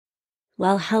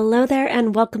Well, hello there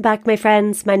and welcome back, my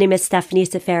friends. My name is Stephanie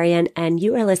Seferian, and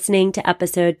you are listening to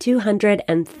episode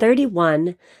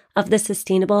 231 of the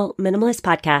Sustainable Minimalist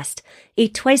Podcast, a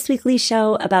twice-weekly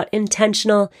show about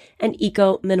intentional and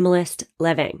eco-minimalist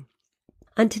living.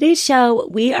 On today's show,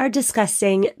 we are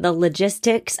discussing the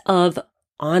logistics of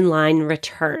online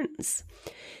returns.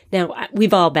 Now,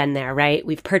 we've all been there, right?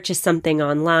 We've purchased something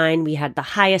online. We had the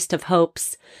highest of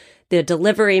hopes. The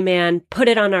delivery man put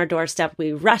it on our doorstep.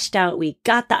 We rushed out. We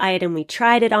got the item. We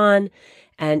tried it on.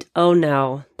 And oh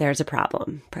no, there's a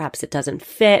problem. Perhaps it doesn't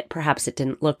fit. Perhaps it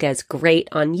didn't look as great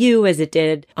on you as it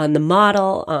did on the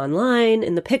model online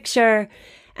in the picture.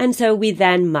 And so we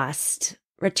then must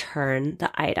return the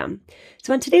item.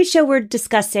 So on today's show, we're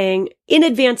discussing in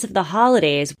advance of the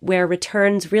holidays where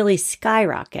returns really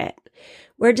skyrocket.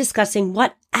 We're discussing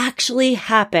what actually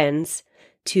happens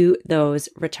to those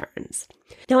returns.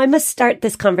 Now, I must start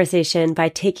this conversation by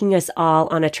taking us all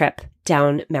on a trip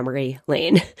down memory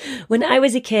lane. When I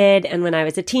was a kid and when I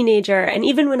was a teenager, and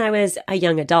even when I was a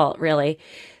young adult, really,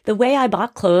 the way I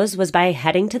bought clothes was by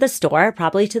heading to the store,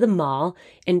 probably to the mall,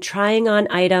 and trying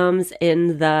on items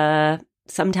in the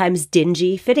sometimes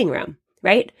dingy fitting room,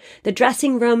 right? The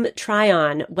dressing room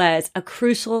try-on was a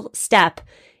crucial step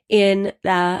in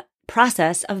the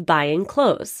process of buying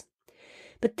clothes.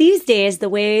 But these days, the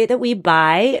way that we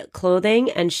buy clothing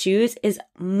and shoes is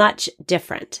much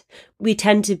different. We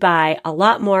tend to buy a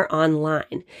lot more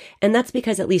online. And that's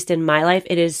because, at least in my life,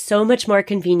 it is so much more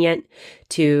convenient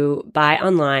to buy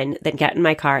online than get in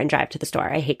my car and drive to the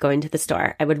store. I hate going to the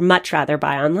store. I would much rather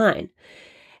buy online.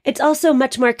 It's also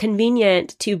much more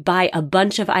convenient to buy a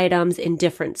bunch of items in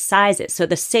different sizes. So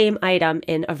the same item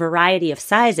in a variety of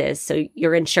sizes, so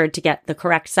you're ensured to get the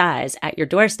correct size at your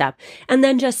doorstep, and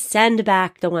then just send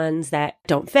back the ones that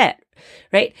don't fit,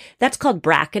 right? That's called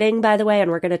bracketing, by the way, and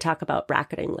we're going to talk about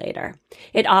bracketing later.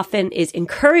 It often is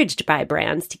encouraged by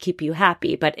brands to keep you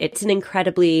happy, but it's an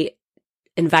incredibly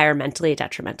environmentally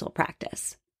detrimental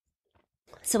practice.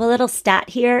 So a little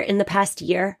stat here: in the past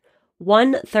year,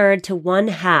 1/3 to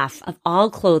 1/2 of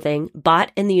all clothing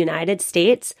bought in the United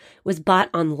States was bought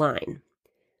online.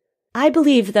 I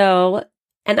believe, though,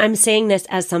 and I'm saying this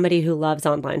as somebody who loves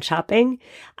online shopping,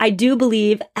 I do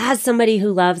believe, as somebody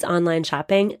who loves online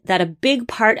shopping, that a big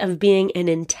part of being an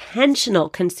intentional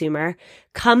consumer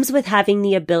comes with having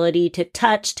the ability to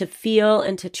touch, to feel,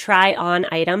 and to try on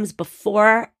items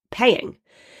before paying.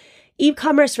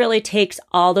 E-commerce really takes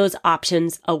all those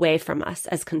options away from us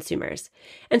as consumers.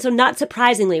 And so not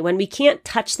surprisingly, when we can't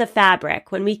touch the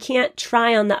fabric, when we can't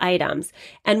try on the items,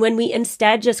 and when we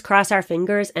instead just cross our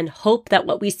fingers and hope that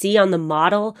what we see on the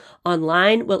model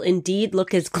online will indeed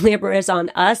look as glamorous on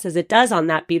us as it does on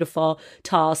that beautiful,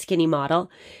 tall, skinny model,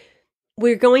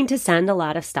 we're going to send a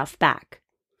lot of stuff back.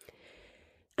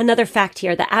 Another fact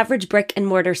here: the average brick and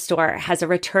mortar store has a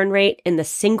return rate in the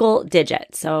single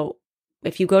digit. So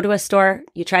if you go to a store,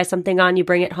 you try something on, you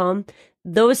bring it home,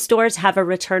 those stores have a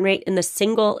return rate in the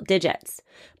single digits.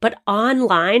 But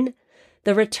online,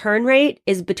 the return rate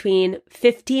is between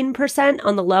 15%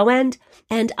 on the low end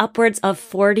and upwards of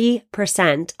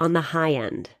 40% on the high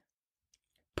end.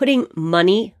 Putting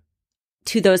money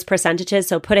to those percentages,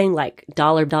 so putting like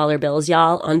dollar bills,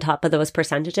 y'all, on top of those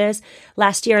percentages,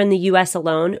 last year in the US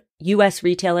alone, US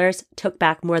retailers took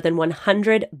back more than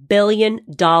 $100 billion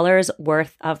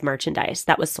worth of merchandise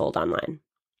that was sold online.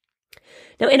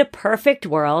 Now, in a perfect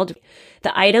world,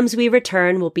 the items we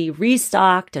return will be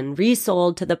restocked and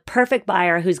resold to the perfect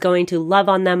buyer who's going to love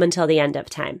on them until the end of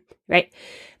time, right?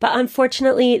 But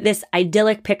unfortunately, this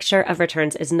idyllic picture of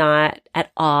returns is not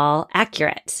at all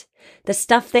accurate. The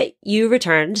stuff that you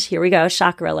returned, here we go,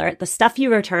 shocker alert, the stuff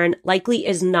you return likely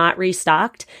is not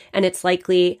restocked, and it's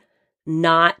likely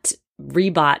not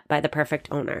rebought by the perfect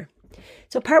owner.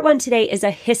 So part one today is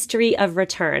a history of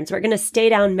returns. We're going to stay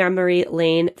down memory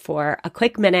lane for a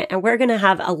quick minute, and we're going to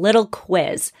have a little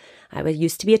quiz. I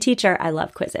used to be a teacher. I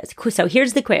love quizzes. So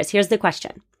here's the quiz. Here's the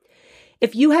question.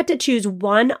 If you had to choose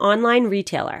one online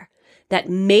retailer that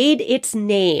made its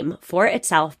name for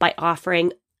itself by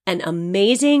offering an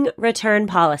amazing return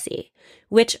policy,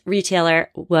 which retailer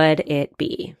would it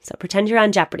be? So pretend you're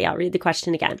on Jeopardy. I'll read the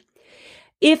question again.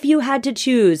 If you had to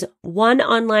choose one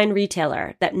online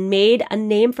retailer that made a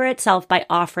name for itself by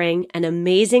offering an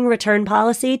amazing return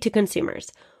policy to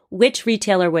consumers, which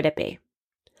retailer would it be?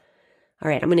 All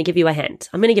right, I'm going to give you a hint.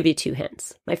 I'm going to give you two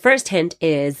hints. My first hint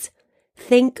is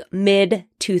think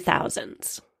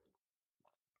mid-2000s.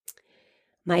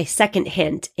 My second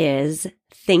hint is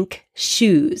think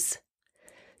shoes.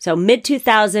 So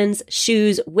mid-2000s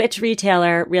shoes, which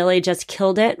retailer really just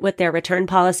killed it with their return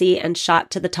policy and shot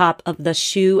to the top of the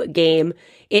shoe game?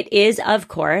 It is, of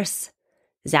course,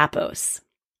 Zappos.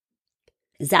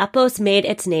 Zappos made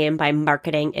its name by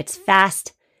marketing its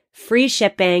fast, free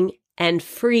shipping, and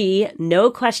free,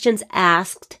 no questions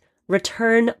asked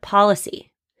return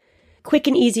policy. Quick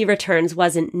and easy returns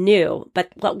wasn't new,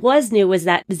 but what was new was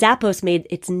that Zappos made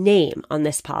its name on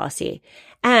this policy,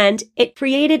 and it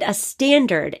created a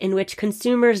standard in which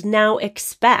consumers now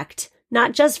expect,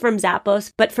 not just from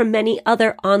Zappos, but from many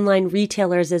other online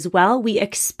retailers as well. We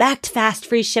expect fast,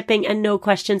 free shipping and no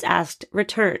questions asked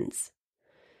returns.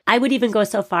 I would even go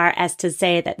so far as to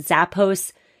say that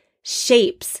Zappos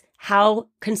shapes how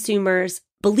consumers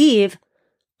believe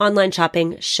online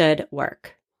shopping should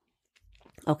work.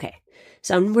 Okay,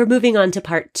 so we're moving on to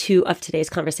part 2 of today's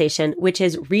conversation, which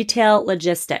is retail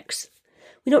logistics.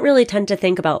 We don't really tend to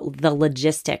think about the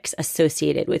logistics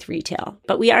associated with retail,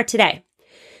 but we are today.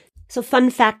 So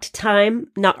fun fact time,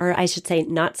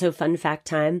 not so fun fact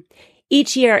time.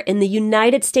 Each year in the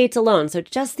United States alone, so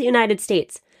just the United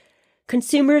States,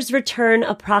 consumers return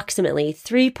approximately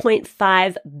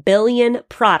 3.5 billion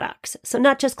products. So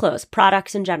not just clothes,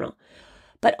 products in general.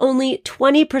 But only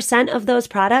 20% of those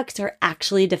products are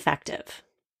actually defective.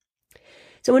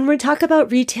 So when we talk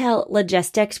about retail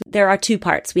logistics, there are 2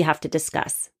 parts we have to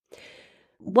discuss.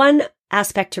 One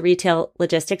aspect to retail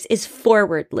logistics is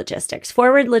forward logistics.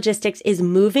 Forward logistics is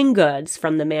moving goods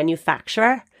from the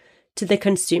manufacturer to the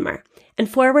consumer. And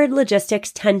forward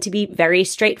logistics tend to be very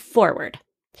straightforward.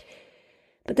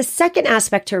 But the second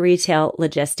aspect to retail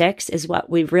logistics is what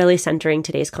we're really centering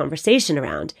today's conversation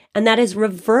around, and that is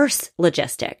reverse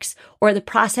logistics, or the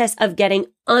process of getting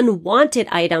unwanted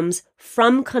items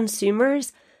from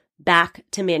consumers back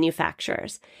to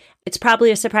manufacturers. It's probably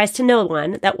a surprise to no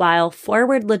one that while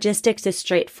forward logistics is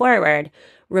straightforward,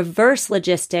 reverse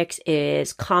logistics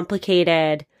is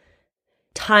complicated,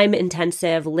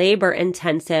 time-intensive,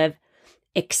 labor-intensive,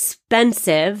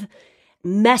 expensive,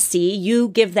 messy. You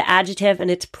give the adjective and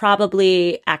it's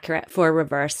probably accurate for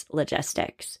reverse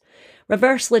logistics.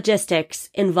 Reverse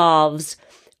logistics involves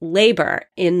labor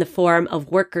in the form of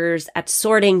workers at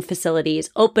sorting facilities,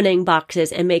 opening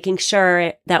boxes and making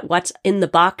sure that what's in the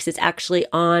box is actually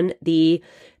on the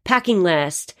packing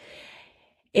list.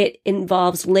 It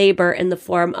involves labor in the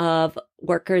form of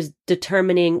workers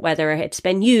determining whether it's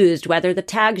been used, whether the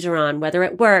tags are on, whether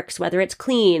it works, whether it's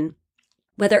clean,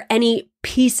 whether any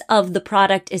piece of the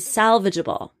product is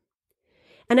salvageable.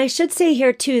 And I should say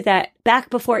here too that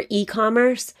back before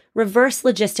e-commerce, reverse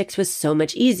logistics was so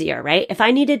much easier, right? If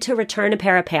I needed to return a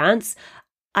pair of pants,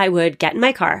 I would get in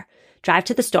my car, drive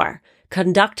to the store,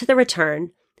 conduct the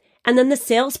return, and then the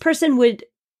salesperson would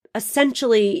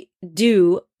essentially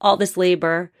do all this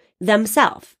labor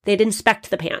themselves. They'd inspect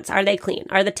the pants. Are they clean?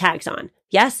 Are the tags on?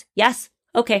 Yes? Yes?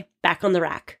 Okay, back on the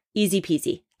rack. Easy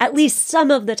peasy. At least some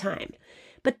of the time.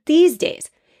 But these days,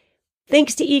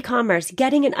 thanks to e-commerce,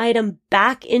 getting an item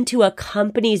back into a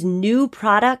company's new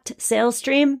product sales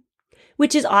stream,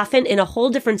 which is often in a whole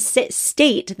different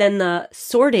state than the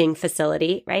sorting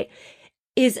facility, right,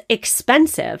 is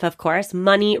expensive, of course.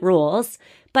 Money rules.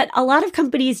 But a lot of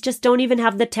companies just don't even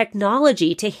have the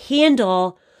technology to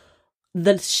handle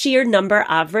the sheer number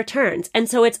of returns. And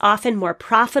so it's often more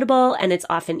profitable and it's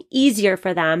often easier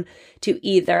for them to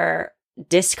either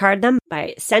discard them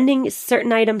by sending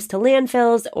certain items to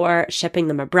landfills or shipping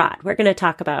them abroad. We're going to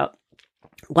talk about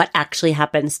what actually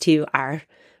happens to our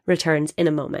returns in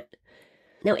a moment.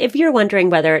 Now, if you're wondering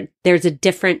whether there's a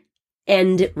different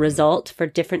end result for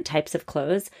different types of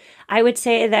clothes, I would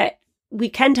say that we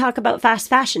can talk about fast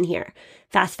fashion here.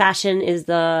 Fast fashion is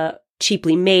the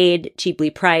cheaply made, cheaply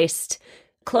priced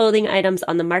clothing items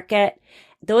on the market.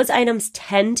 Those items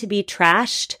tend to be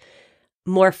trashed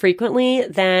more frequently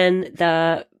than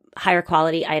the higher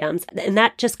quality items. And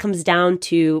that just comes down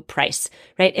to price,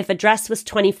 right? If a dress was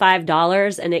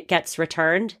 $25 and it gets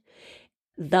returned,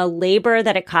 the labor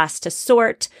that it costs to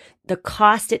sort, the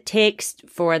cost it takes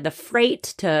for the freight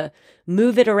to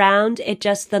move it around,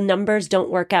 the numbers don't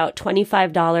work out.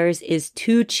 $25 is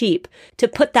too cheap to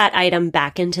put that item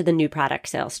back into the new product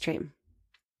sales stream.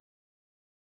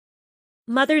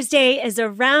 Mother's Day is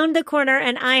around the corner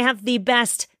and I have the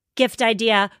best gift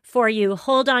idea for you.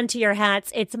 Hold on to your hats.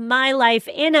 It's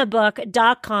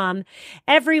mylifeinabook.com.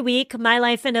 Every week, My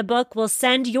Life in a Book will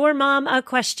send your mom a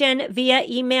question via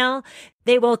email.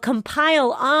 They will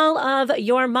compile all of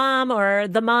your mom or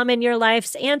the mom in your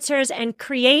life's answers and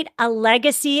create a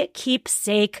legacy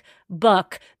keepsake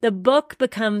book. The book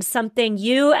becomes something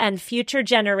you and future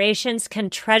generations can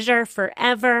treasure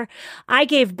forever. I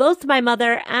gave both my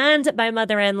mother and my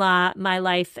mother-in-law My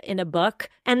Life in a Book,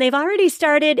 and they've already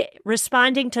started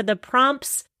responding to the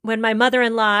prompts when my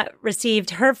mother-in-law received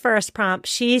her first prompt,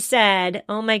 she said,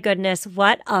 oh my goodness,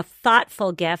 what a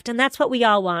thoughtful gift. And that's what we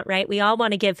all want, right? We all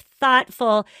want to give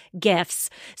thoughtful gifts.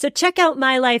 So check out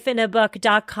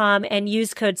mylifeinabook.com and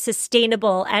use code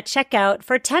SUSTAINABLE at checkout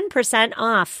for 10%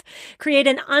 off. Create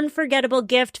an unforgettable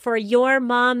gift for your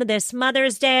mom this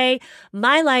Mother's Day.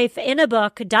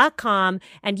 mylifeinabook.com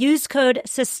and use code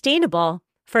SUSTAINABLE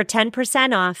for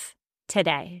 10% off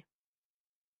today.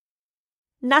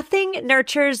 Nothing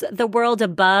nurtures the world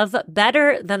above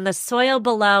better than the soil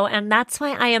below, and that's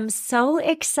why I am so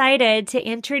excited to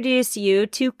introduce you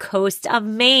to Coast of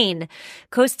Maine.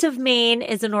 Coast of Maine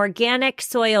is an organic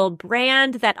soil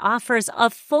brand that offers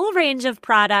a full range of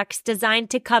products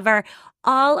designed to cover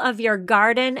all of your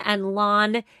garden and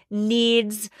lawn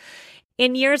needs.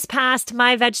 In years past,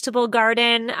 my vegetable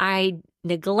garden, I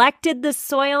neglected the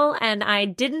soil and I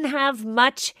didn't have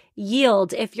much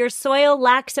yield. If your soil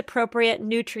lacks appropriate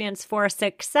nutrients for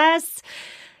success,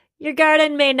 your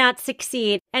garden may not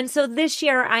succeed. And so this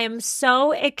year, I am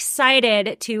so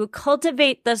excited to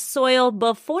cultivate the soil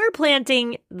before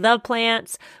planting the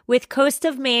plants with Coast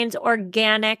of Maine's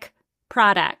organic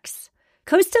products.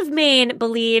 Coast of Maine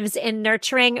believes in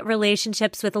nurturing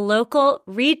relationships with local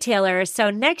retailers.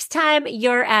 So next time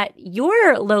you're at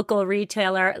your local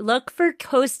retailer, look for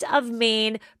Coast of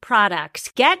Maine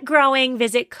products. Get growing.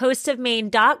 Visit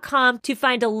coastofmaine.com to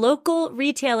find a local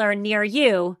retailer near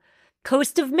you.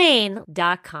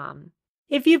 coastofmaine.com.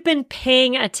 If you've been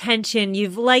paying attention,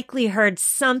 you've likely heard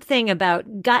something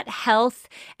about gut health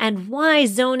and why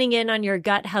zoning in on your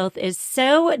gut health is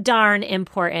so darn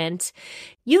important.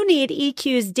 You need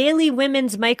EQ's Daily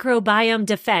Women's Microbiome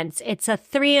Defense. It's a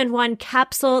 3-in-1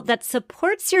 capsule that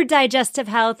supports your digestive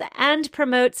health and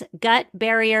promotes gut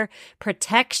barrier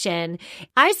protection.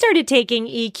 I started taking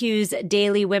EQ's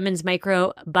Daily Women's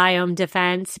Microbiome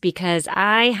Defense because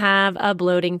I have a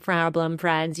bloating problem,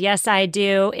 friends. Yes, I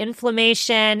do.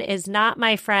 Inflammation is not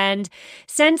my friend.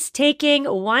 Since taking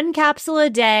 1 capsule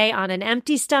a day on an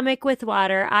empty stomach with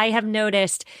water, I have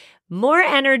noticed more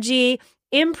energy,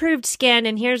 improved skin,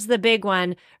 and here's the big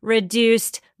one,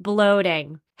 reduced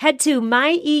bloating. Head to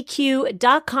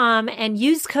myeq.com and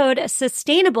use code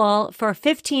SUSTAINABLE for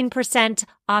 15%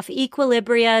 off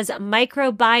Equilibria's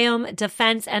microbiome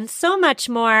defense and so much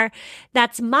more.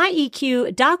 That's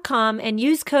myeq.com and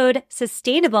use code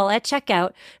SUSTAINABLE at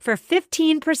checkout for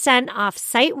 15% off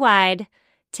site-wide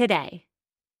today.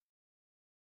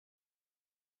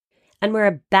 And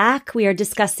we're back. We are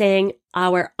discussing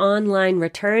our online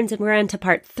returns, and we're into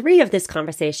part 3 of this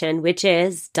conversation, which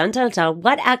is, dun, dun, dun,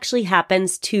 what actually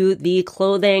happens to the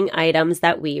clothing items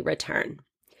that we return?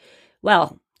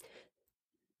 Well,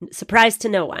 surprise to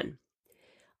no one.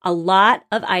 A lot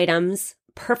of items,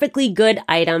 perfectly good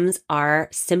items, are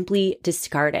simply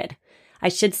discarded. I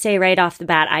should say right off the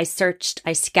bat, I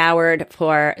scoured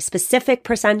for specific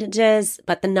percentages,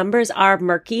 but the numbers are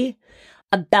murky.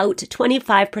 About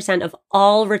 25% of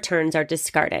all returns are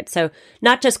discarded. So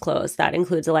not just clothes, that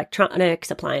includes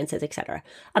electronics, appliances, etc.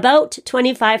 About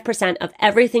 25% of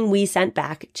everything we sent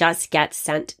back just gets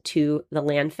sent to the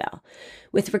landfill.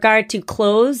 With regard to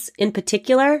clothes in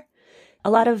particular, a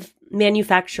lot of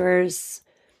manufacturers,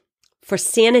 for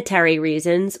sanitary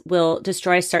reasons, will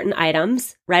destroy certain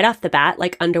items right off the bat,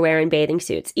 like underwear and bathing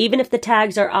suits. Even if the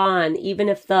tags are on, even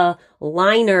if the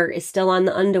liner is still on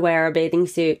the underwear or bathing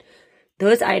suit,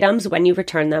 those items, when you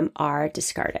return them, are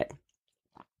discarded.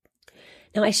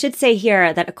 Now, I should say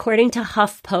here that according to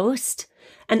HuffPost,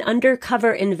 an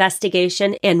undercover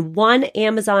investigation in one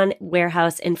Amazon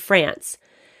warehouse in France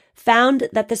found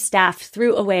that the staff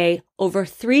threw away over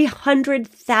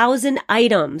 300,000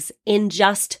 items in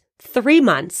just 3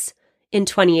 months in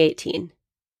 2018.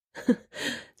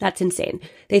 That's insane.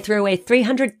 They threw away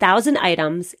 300,000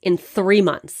 items in 3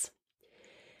 months.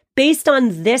 Based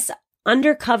on this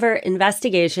undercover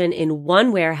investigation in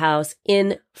one warehouse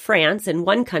in France, in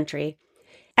one country,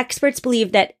 experts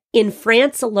believe that in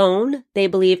France alone, they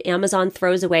believe Amazon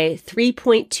throws away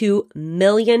 3.2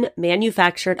 million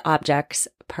manufactured objects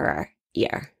per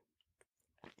year.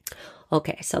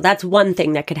 Okay, so that's one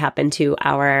thing that could happen to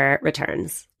our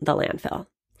returns, the landfill.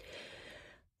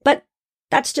 But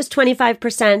that's just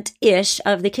 25%-ish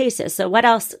of the cases. So what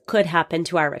else could happen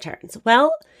to our returns?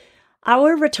 Well,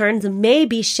 our returns may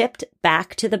be shipped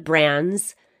back to the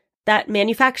brands that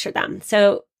manufacture them.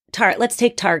 So let's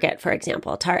take Target, for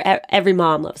example. Every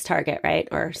mom loves Target, right?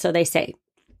 Or so they say.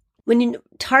 When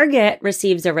Target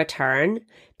receives a return,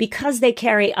 because they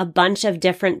carry a bunch of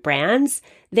different brands,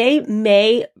 they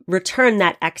may return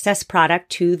that excess product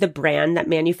to the brand that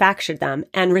manufactured them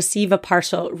and receive a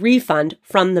partial refund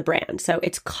from the brand. So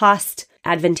it's cost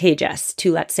advantageous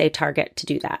to, let's say, Target to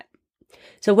do that.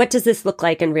 So what does this look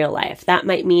like in real life? That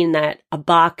might mean that a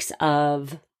box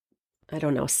of,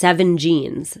 7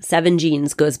 jeans. 7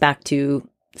 jeans goes back to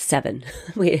 7.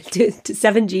 Wait, do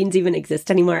 7 jeans even exist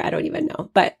anymore? I don't even know.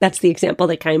 But that's the example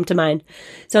that came to mind.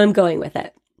 So I'm going with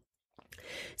it.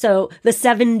 So the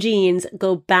 7 jeans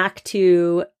go back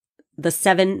to the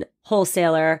 7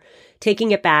 wholesaler,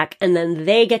 taking it back, and then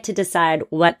they get to decide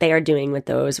what they are doing with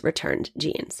those returned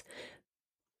jeans.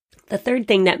 The third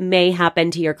thing that may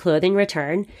happen to your clothing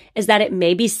return is that it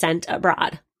may be sent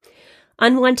abroad.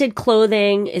 Unwanted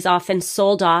clothing is often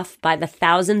sold off by the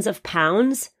thousands of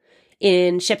pounds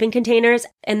in shipping containers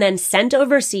and then sent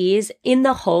overseas in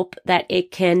the hope that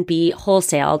it can be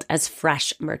wholesaled as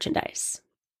fresh merchandise.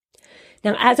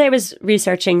 Now, as I was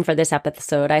researching for this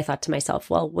episode, I thought to myself,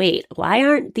 well, wait, why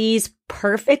aren't these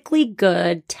perfectly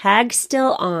good, tag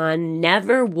still on,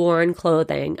 never worn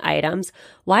clothing items,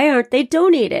 why aren't they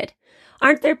donated?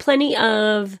 Aren't there plenty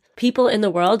of people in the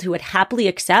world who would happily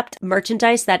accept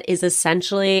merchandise that is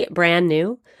essentially brand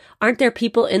new? Aren't there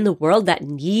people in the world that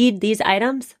need these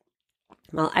items?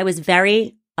 Well, I was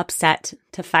very upset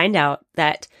to find out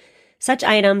that such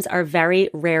items are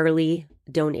very rarely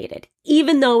donated,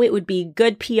 even though it would be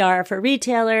good PR for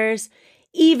retailers,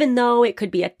 even though it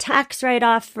could be a tax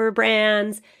write-off for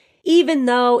brands, even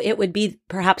though it would be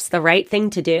perhaps the right thing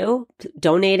to do.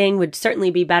 Donating would certainly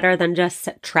be better than just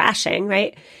trashing,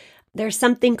 right? There's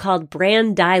something called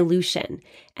brand dilution,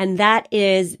 and that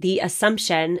is the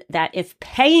assumption that if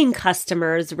paying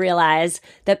customers realize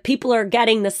that people are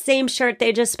getting the same shirt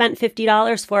they just spent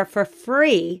 $50 for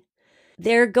free,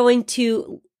 they're going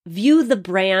to view the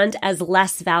brand as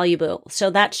less valuable.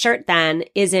 So that shirt then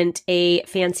isn't a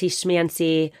fancy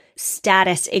schmancy,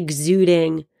 status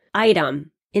exuding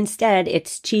item. Instead,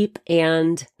 it's cheap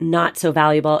and not so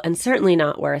valuable and certainly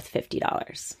not worth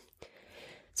 $50.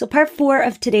 So part 4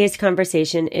 of today's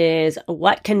conversation is,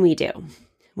 what can we do?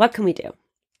 What can we do?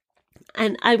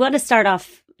 And I want to start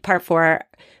off part 4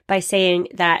 by saying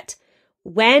that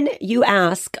when you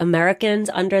ask Americans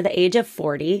under the age of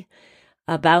 40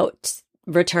 about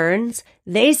returns,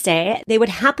 they say they would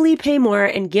happily pay more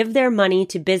and give their money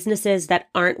to businesses that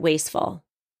aren't wasteful.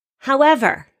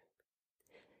 However,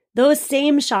 those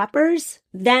same shoppers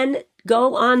then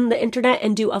go on the internet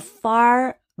and do a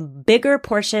far bigger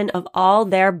portion of all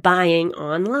their buying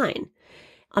online.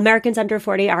 Americans under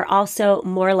 40 are also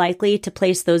more likely to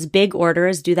place those big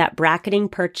orders, do that bracketing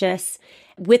purchase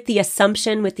with the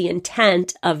assumption, with the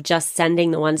intent of just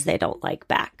sending the ones they don't like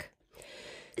back.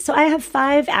 So I have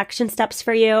 5 action steps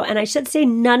for you, and I should say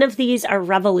none of these are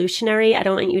revolutionary. I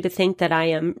don't want you to think that I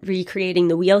am recreating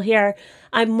the wheel here.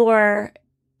 I'm more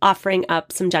offering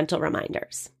up some gentle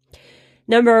reminders.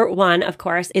 Number 1, of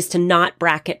course, is to not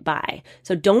bracket buy.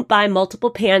 So don't buy multiple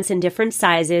pants in different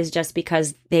sizes just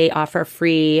because they offer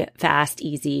free, fast,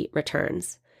 easy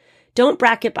returns. Don't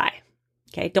bracket buy.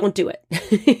 Okay, don't do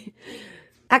it.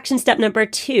 Action step number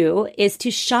 2 is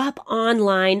to shop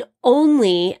online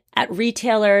only at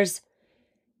retailers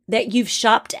that you've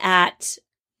shopped at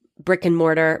brick and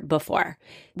mortar before.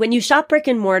 When you shop brick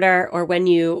and mortar, or when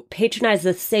you patronize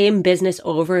the same business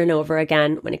over and over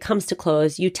again, when it comes to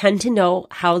clothes, you tend to know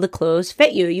how the clothes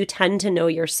fit you. You tend to know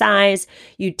your size.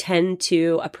 You tend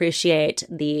to appreciate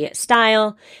the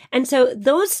style. And so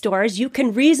those stores, you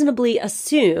can reasonably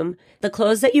assume the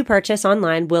clothes that you purchase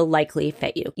online will likely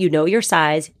fit you. You know your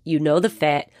size, you know the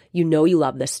fit, you know you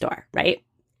love this store, right?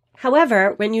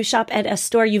 However, when you shop at a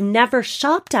store you've never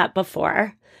shopped at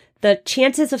before, the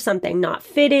chances of something not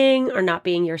fitting or not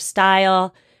being your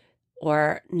style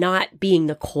or not being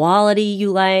the quality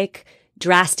you like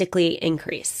drastically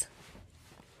increase.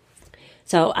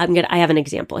 So I have an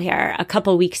example here. A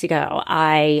couple weeks ago,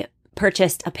 I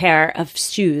purchased a pair of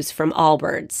shoes from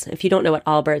Allbirds. If you don't know what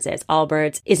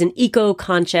Allbirds is an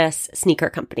eco-conscious sneaker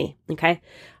company, okay?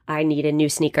 I needed new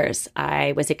sneakers.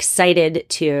 I was excited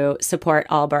to support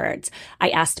Allbirds. I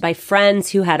asked my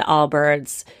friends who had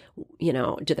Allbirds,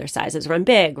 do their sizes run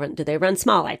big? Do they run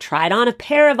small? I tried on a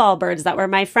pair of Allbirds that were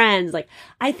my friends.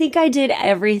 I think I did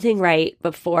everything right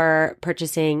before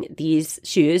purchasing these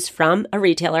shoes from a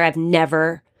retailer I've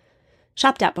never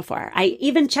shopped at before. I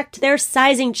even checked their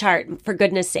sizing chart, for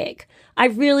goodness sake. I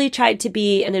really tried to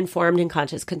be an informed and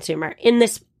conscious consumer in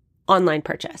this online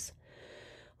purchase.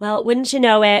 Well, wouldn't you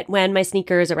know it, when my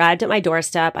sneakers arrived at my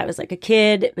doorstep, I was like a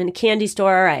kid in a candy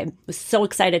store. I was so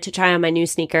excited to try on my new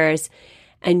sneakers.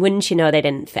 And wouldn't you know, they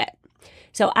didn't fit.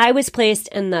 So I was placed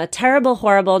in the terrible,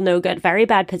 horrible, no good, very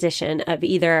bad position of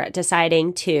either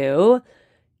deciding to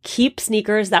keep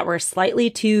sneakers that were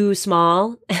slightly too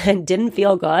small and didn't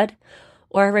feel good,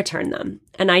 or return them.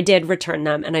 And I did return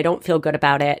them, and I don't feel good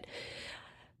about it.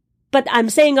 But I'm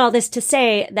saying all this to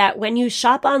say that when you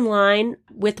shop online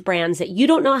with brands that you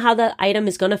don't know how the item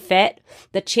is going to fit,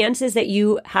 the chances that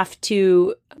you have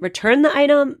to return the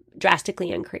item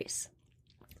drastically increase.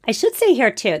 I should say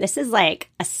here too, this is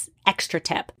like an extra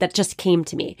tip that just came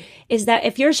to me, is that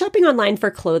if you're shopping online for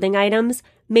clothing items,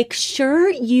 make sure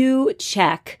you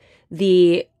check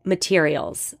the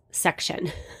materials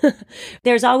section.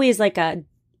 There's always like a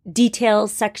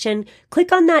details section.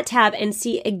 Click on that tab and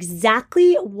see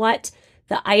exactly what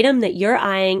the item that you're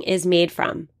eyeing is made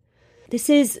from. This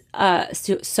is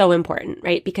so important,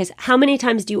 right? Because how many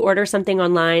times do you order something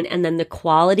online and then the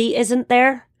quality isn't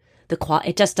there?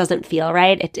 It just doesn't feel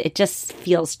right. It just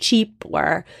feels cheap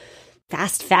or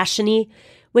fast fashion-y.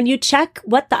 When you check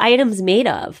what the item's made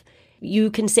of,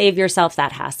 you can save yourself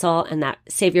that hassle and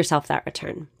save yourself that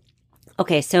return.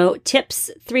 Okay, so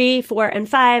tips 3, 4, and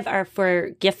 5 are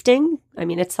for gifting. I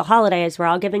mean, it's the holidays. We're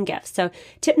all giving gifts. So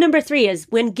tip number 3 is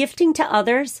when gifting to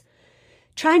others,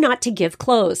 try not to give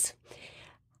clothes.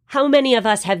 How many of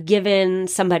us have given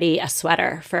somebody a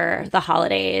sweater for the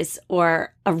holidays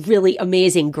or a really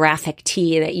amazing graphic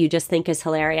tee that you just think is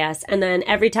hilarious? And then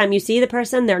every time you see the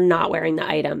person, they're not wearing the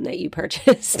item that you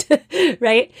purchased,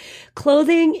 right?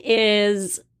 Clothing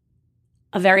is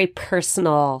a very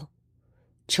personal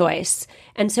choice.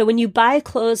 And so when you buy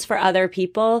clothes for other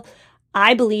people,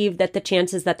 I believe that the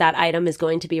chances that that item is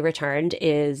going to be returned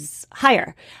is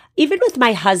higher. Even with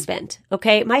my husband,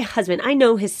 okay? My husband, I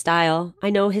know his style, I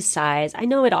know his size, I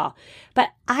know it all. But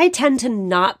I tend to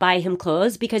not buy him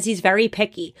clothes because he's very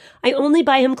picky. I only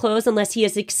buy him clothes unless he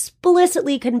has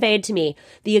explicitly conveyed to me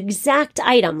the exact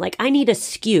item. Like I need a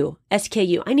SKU,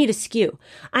 SKU. I need a SKU.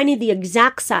 I need the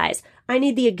exact size. I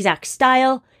need the exact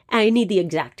style. I need the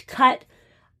exact cut.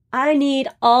 I need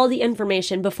all the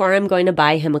information before I'm going to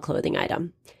buy him a clothing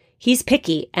item. He's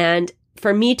picky, and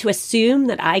for me to assume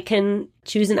that I can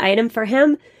choose an item for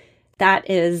him, that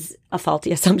is a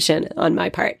faulty assumption on my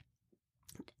part.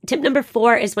 Tip number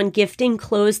 4 is when gifting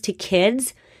clothes to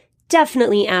kids,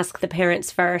 definitely ask the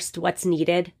parents first what's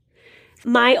needed.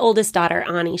 My oldest daughter,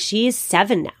 Ani, she's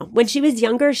 7 now. When she was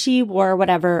younger, she wore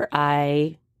whatever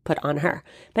I put on her.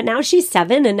 But now she's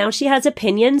 7 and now she has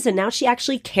opinions and now she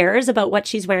actually cares about what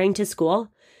she's wearing to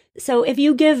school. So if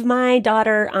you give my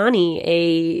daughter Ani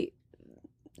a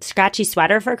scratchy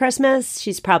sweater for Christmas,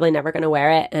 she's probably never going to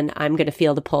wear it and I'm going to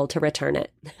feel the pull to return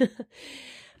it.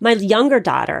 My younger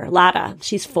daughter, Lada,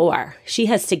 she's 4. She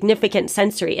has significant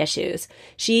sensory issues.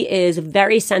 She is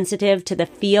very sensitive to the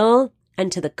feel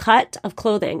and to the cut of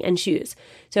clothing and shoes.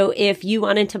 So if you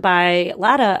wanted to buy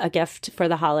Lada a gift for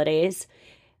the holidays,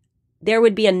 there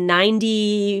would be a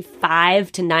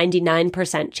 95 to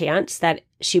 99% chance that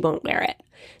she won't wear it.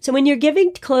 So when you're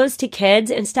giving clothes to kids,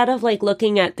 instead of like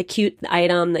looking at the cute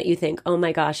item that you think, oh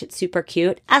my gosh, it's super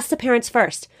cute, ask the parents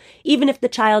first. Even if the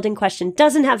child in question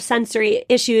doesn't have sensory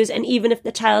issues and even if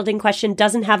the child in question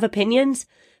doesn't have opinions,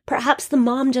 perhaps the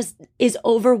mom just is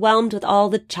overwhelmed with all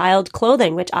the child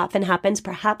clothing, which often happens.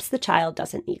 Perhaps the child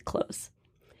doesn't need clothes.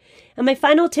 And my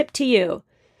final tip to you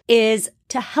is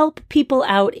to help people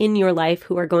out in your life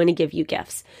who are going to give you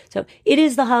gifts. So it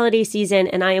is the holiday season,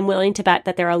 and I am willing to bet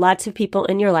that there are lots of people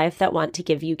in your life that want to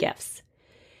give you gifts.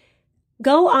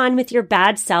 Go on with your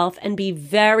bad self and be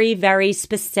very, very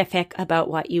specific about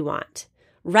what you want.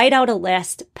 Write out a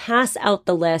list, pass out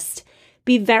the list,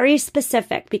 be very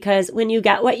specific because when you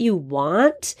get what you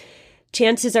want,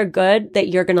 chances are good that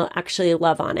you're going to actually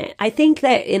love on it. I think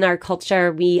that in our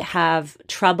culture, we have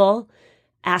trouble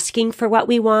asking for what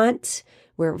we want.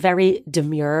 We're very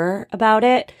demure about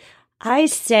it. I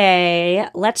say,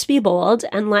 let's be bold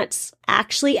and let's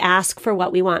actually ask for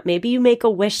what we want. Maybe you make a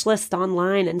wish list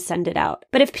online and send it out.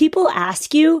 But if people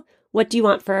ask you, what do you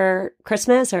want for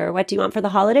Christmas or what do you want for the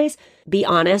holidays? Be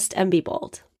honest and be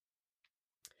bold.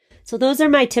 So those are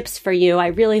my tips for you. I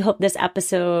really hope this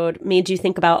episode made you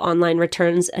think about online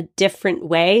returns a different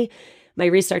way. My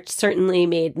research certainly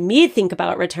made me think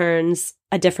about returns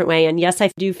a different way. And yes, I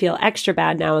do feel extra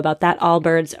bad now about that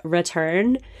Allbirds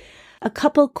return. A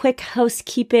couple quick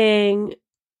housekeeping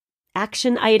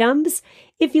action items.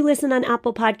 If you listen on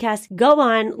Apple Podcasts, go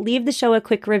on, leave the show a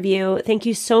quick review. Thank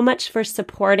you so much for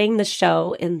supporting the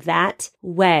show in that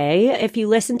way. If you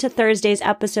listen to Thursday's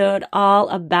episode all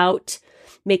about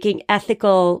making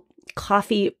ethical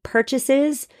coffee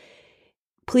purchases,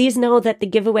 please know that the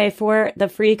giveaway for the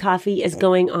free coffee is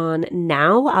going on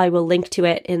now. I will link to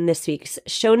it in this week's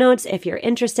show notes if you're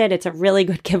interested. It's a really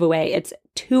good giveaway. It's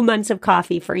 2 months of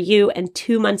coffee for you and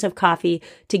 2 months of coffee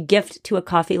to gift to a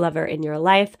coffee lover in your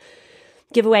life.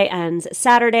 Giveaway ends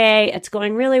Saturday. It's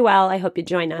going really well. I hope you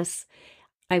join us.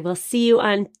 I will see you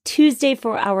on Tuesday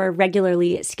for our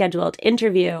regularly scheduled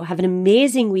interview. Have an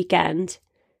amazing weekend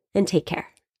and take care.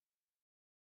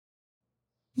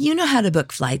 You know how to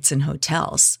book flights and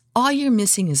hotels. All you're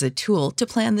missing is a tool to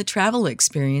plan the travel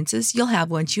experiences you'll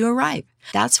have once you arrive.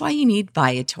 That's why you need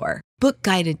Viator. Book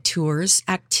guided tours,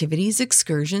 activities,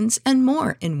 excursions, and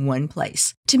more in one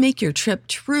place to make your trip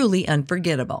truly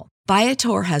unforgettable.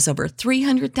 Viator has over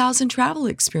 300,000 travel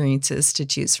experiences to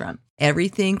choose from.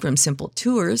 Everything from simple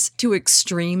tours to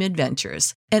extreme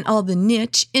adventures and all the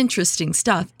niche, interesting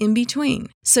stuff in between.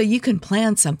 So you can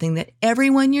plan something that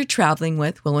everyone you're traveling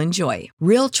with will enjoy.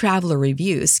 Real traveler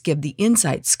reviews give the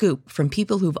inside scoop from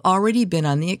people who've already been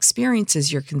on the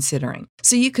experiences you're considering.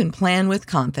 So you can plan with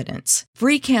confidence.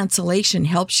 Free cancellation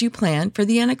helps you plan for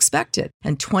the unexpected.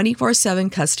 And 24/7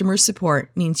 customer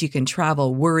support means you can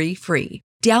travel worry-free.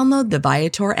 Download the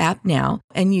Viator app now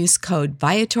and use code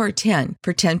Viator10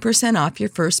 for 10% off your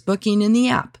first booking in the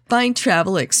app. Find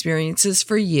travel experiences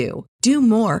for you. Do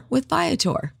more with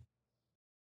Viator.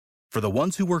 For the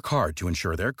ones who work hard to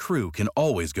ensure their crew can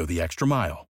always go the extra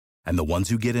mile, and the ones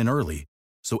who get in early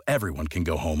so everyone can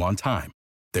go home on time,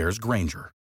 there's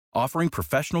Grainger, offering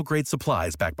professional-grade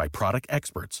supplies backed by product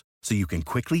experts so you can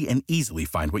quickly and easily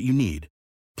find what you need.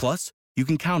 Plus, you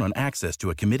can count on access to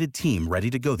a committed team ready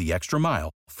to go the extra mile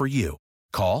for you.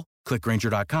 Call, click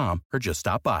Grainger.com, or just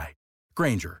stop by.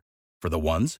 Grainger, for the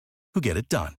ones who get it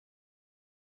done.